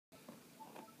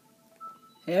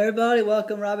Hey everybody,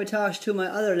 welcome Robbie Talks to my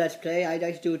other Let's Play. I'd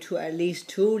like to do at least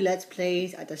two Let's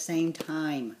Plays at the same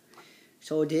time.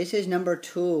 So this is number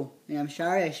 2. And I'm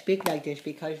sorry I speak like this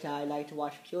because I like to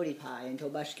watch PewDiePie and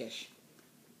Tobuscus.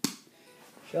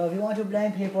 So if you want to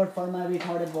blame people for my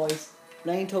retarded voice,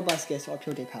 blame Tobuscus or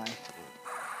PewDiePie.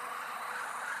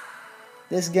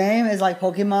 This game is like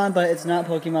Pokemon, but it's not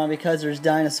Pokemon because there's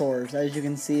dinosaurs, as you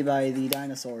can see by the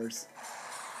dinosaurs.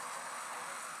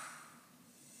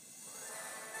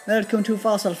 Welcome to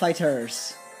Fossil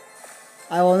Fighters.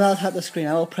 I will not tap the screen,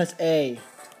 I will press A.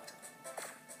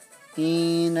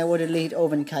 And I will delete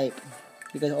Ovenkype,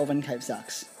 because Ovenkype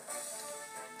sucks.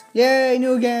 Yay,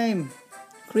 new game!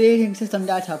 Creating system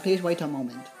data, please wait a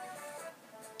moment.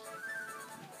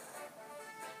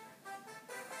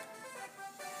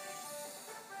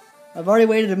 I've already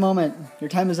waited a moment,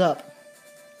 your time is up.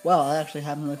 Wow, that actually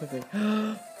happened really quickly.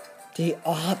 The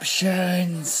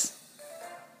options!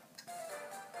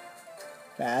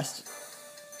 Fast.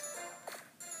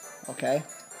 Okay.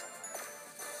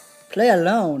 Play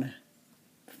alone.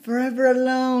 Forever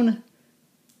alone.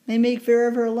 They make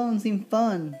Forever Alone seem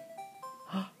fun.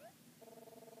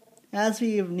 As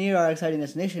we near our exciting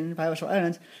destination, Dinosaur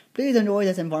Islands, please enjoy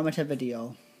this informative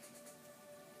video.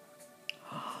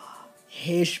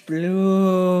 Hish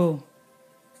Blue.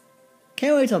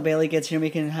 Can't wait till Bailey gets here and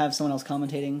we can have someone else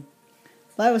commentating.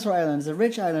 Dinosaur Island is a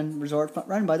rich island resort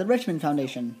run by the Richmond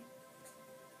Foundation.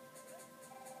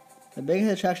 The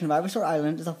biggest attraction of Ivysaur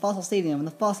Island is a fossil stadium and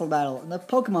the fossil battle, and the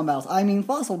Pokemon battles. I mean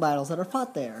fossil battles that are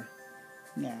fought there.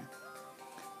 Yeah.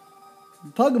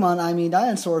 Pokemon, I mean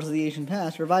dinosaurs of the ancient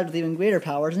past, revived with even greater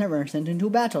powers, never sent into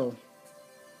battle.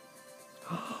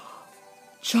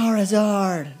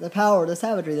 Charizard! The power, the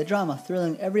savagery, the drama,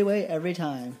 thrilling every way, every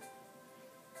time.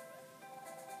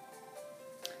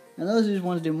 And those who just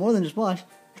want to do more than just watch,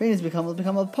 trainers become a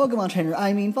Pokemon trainer,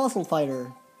 I mean fossil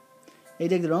fighter. They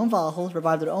dig their own fossils,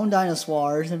 revive their own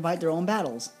dinoswars, and fight their own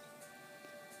battles.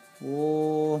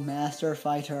 Oh, Master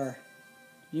Fighter.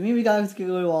 You mean we gotta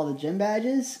go to all the gym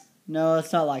badges? No,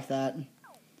 it's not like that.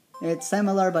 It's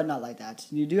similar, but not like that.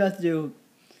 You do have to do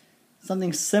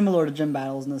something similar to gym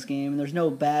battles in this game. There's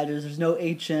no badges, there's no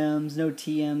HMs, no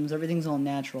TMs, everything's all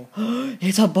natural.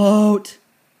 It's a boat!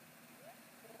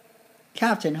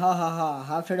 Captain, ha ha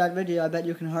ha. After that video, I bet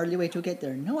you can hardly wait to get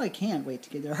there. No, I can't wait to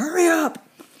get there. Hurry up!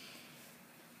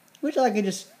 Wish I could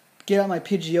just get out my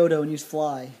Pidgeotto and use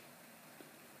fly.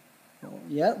 Oh,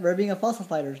 yep, we're being a fossil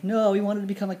fighter. No, we wanted to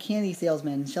become a candy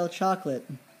salesman and sell chocolate.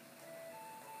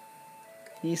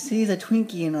 He sees a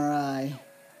Twinkie in our eye.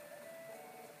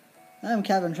 I'm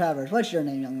Captain Travers. What's your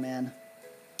name, young man?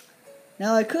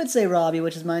 Now, I could say Robbie,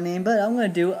 which is my name, but I'm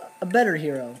going to do a better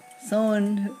hero.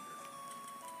 Someone who...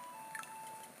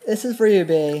 This is for you,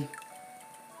 Bay.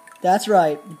 That's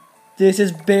right. This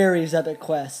is Barry's epic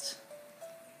quest.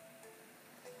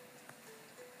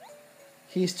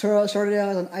 He started out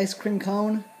as an ice cream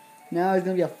cone. Now he's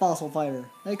going to be a fossil fighter.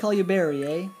 They call you Barry,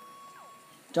 eh?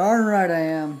 Darn right I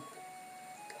am.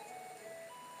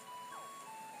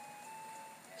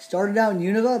 Started out in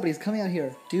Unova, but he's coming out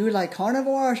here. Do you like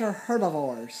carnivores or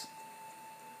herbivores?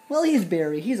 Well, he's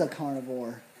Barry. He's a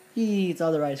carnivore. He eats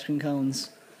other ice cream cones.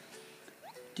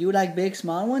 Do you like big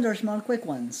small ones or small quick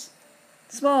ones?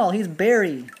 Small. He's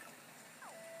Barry.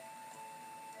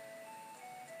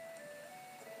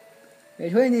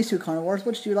 Between these two carnivores,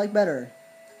 which do you like better?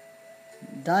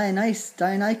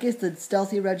 Deinonychus, the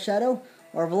stealthy red shadow,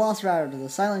 or Velociraptor, the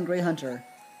silent gray hunter?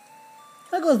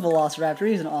 I'll go with Velociraptor,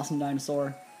 he's an awesome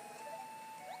dinosaur.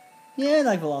 Yeah, I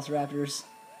like Velociraptors.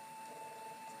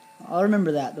 I'll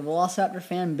remember that, the Velociraptor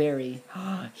fan Barry.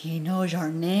 He knows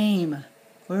our name!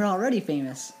 We're already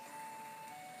famous.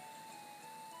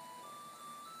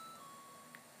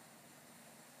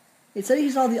 It said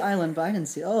he saw the island, but I didn't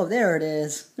see it. Oh, there it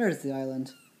is. There's the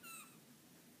island.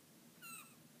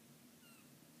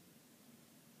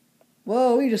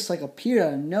 Whoa, we just like appeared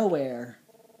out of nowhere.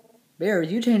 Barry,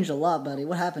 you changed a lot, buddy.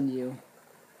 What happened to you?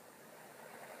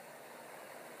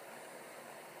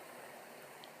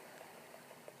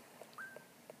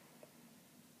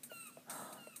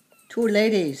 Two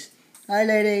ladies. Hi,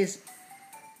 ladies.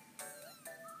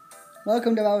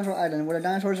 Welcome to Dinosaur Island, where the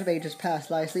dinosaurs of ages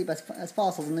past lie asleep as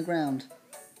fossils in the ground.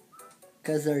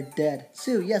 Because they're dead.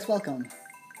 Sue, yes, welcome.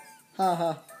 Ha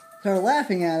ha. They're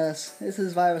laughing at us. This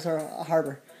is Ivysaur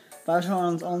Harbor, Ivysaur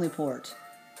Island's only port.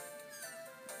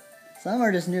 Some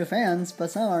are just new fans,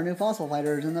 but some are new fossil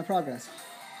fighters in the progress.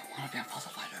 I want to be a fossil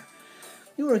fighter.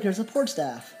 You work here as support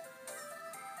staff.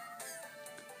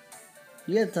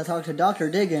 You get to talk to Dr.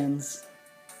 Diggins.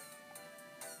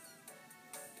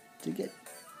 To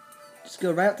Just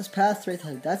go right up this path straight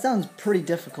ahead. That sounds pretty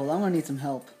difficult. I'm gonna need some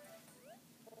help.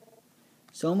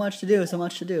 So much to do, so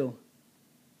much to do.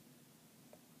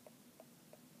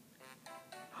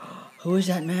 Who is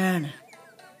that man?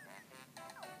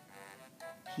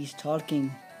 He's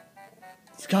talking.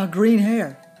 He's got green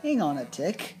hair. Hang on a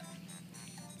tick.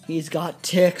 He's got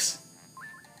ticks.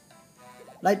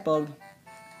 Light bulb.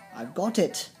 I've got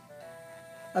it.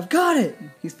 I've got it!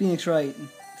 He's Phoenix Wright.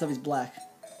 Except he's black.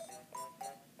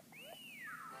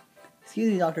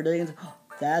 Excuse me, Dr. Diggins.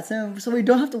 That's him. So we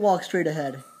don't have to walk straight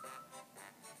ahead.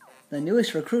 The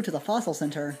newest recruit to the Fossil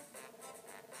Center.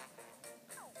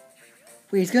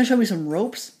 Wait, he's gonna show me some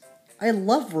ropes? I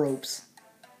love ropes.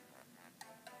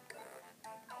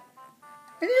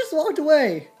 And he just walked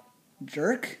away.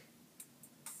 Jerk.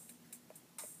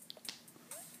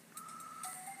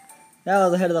 That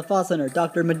was the head of the Fossil Center,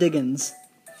 Dr. Madiggins.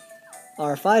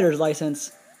 Our fighter's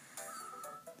license.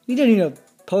 You didn't need a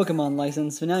Pokemon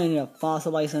license, but now you need a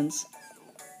fossil license.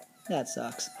 That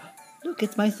sucks. Look,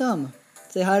 it's my thumb.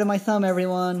 Say hi to my thumb,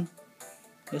 everyone.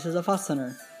 This is a Fossil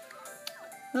Center.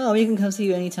 Oh, we can come see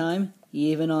you anytime,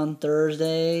 even on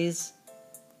Thursdays.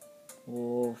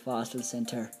 Oh, Fossil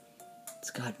Center.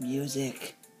 It's got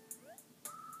music.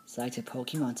 It's like a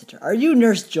Pokemon Center. Are you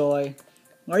Nurse Joy?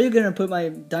 Are you gonna put my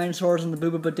dinosaurs in the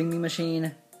Booba Ding Ding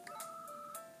machine?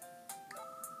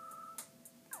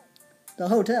 The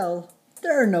hotel?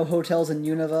 There are no hotels in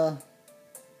Unova.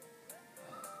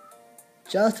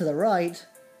 Just to the right?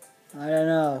 I don't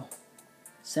know.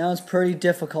 Sounds pretty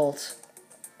difficult.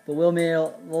 But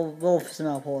we'll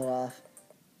somehow pull it off.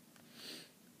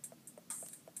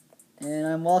 And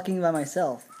I'm walking by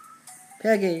myself.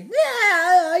 Peggy!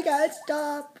 Yeah, I gotta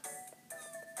stop!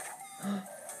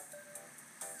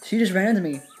 She just ran into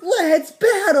me. Let's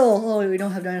battle! Oh, wait, we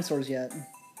don't have dinosaurs yet.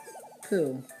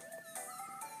 Pooh.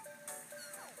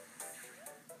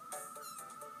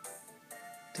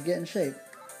 To get in shape.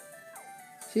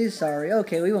 She's sorry.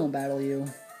 Okay, we won't battle you.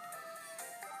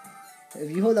 If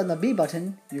you hold on the B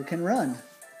button, you can run.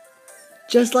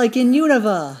 Just like in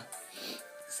Unova!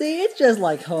 See, it's just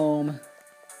like home.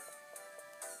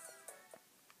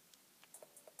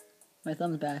 My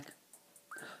thumb's back.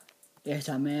 It's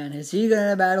a man. Is he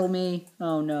gonna battle me?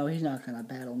 Oh no, he's not gonna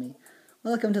battle me.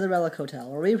 Welcome to the Relic Hotel,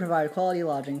 where we provide quality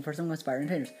lodging for some aspiring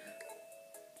trainers.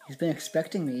 He's been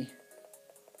expecting me.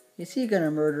 Is he gonna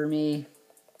murder me?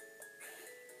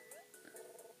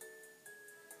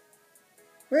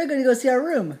 We're gonna go see our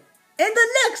room in the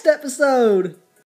next episode!